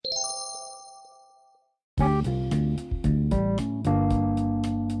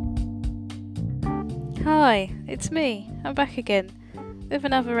Hi, it's me. I'm back again with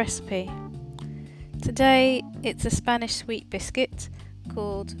another recipe. Today it's a Spanish sweet biscuit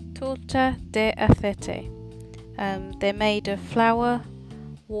called torta de aceite. They're made of flour,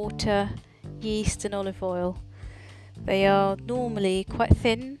 water, yeast and olive oil. They are normally quite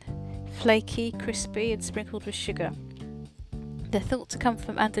thin, flaky, crispy and sprinkled with sugar. They're thought to come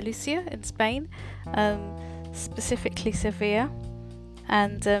from Andalusia in Spain, specifically Sevilla,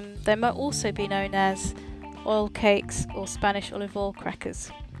 and they might also be known as oil cakes or Spanish olive oil crackers.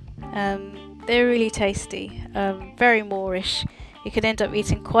 They're really tasty, very Moorish. You could end up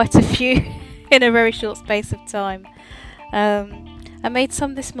eating quite a few in a very short space of time. I made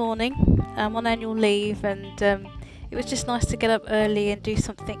some this morning. I'm on annual leave, and it was just nice to get up early and do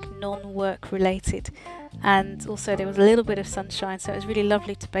something non-work related. And also there was a little bit of sunshine, so it was really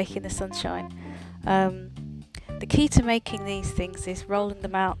lovely to bake in the sunshine. The key to making these things is rolling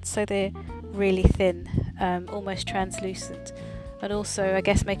them out so they're really thin, almost translucent, and also I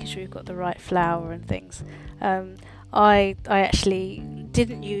guess making sure you've got the right flour and things. I actually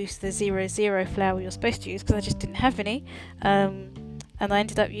didn't use the 00 flour you're supposed to use because I just didn't have any, and I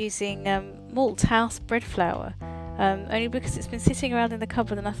ended up using Malt House bread flour, only because it's been sitting around in the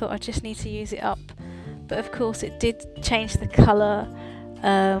cupboard and I thought I just need to use it up. But of course it did change the colour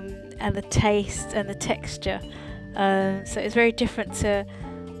and the taste and the texture, so it's very different to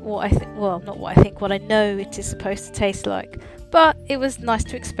what I think, well, not what I think, what I know it is supposed to taste like. But it was nice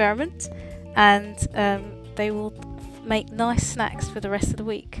to experiment, and they will make nice snacks for the rest of the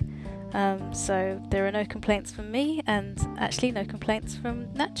week. So there are no complaints from me, and actually no complaints from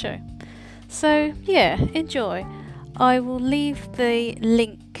Nacho. So yeah, enjoy. I will leave the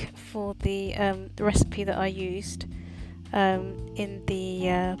link for the recipe that I used in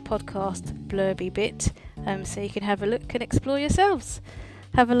the podcast blurby bit, so you can have a look and explore yourselves.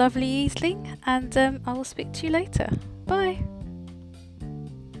 Have a lovely evening, and I will speak to you later. Bye.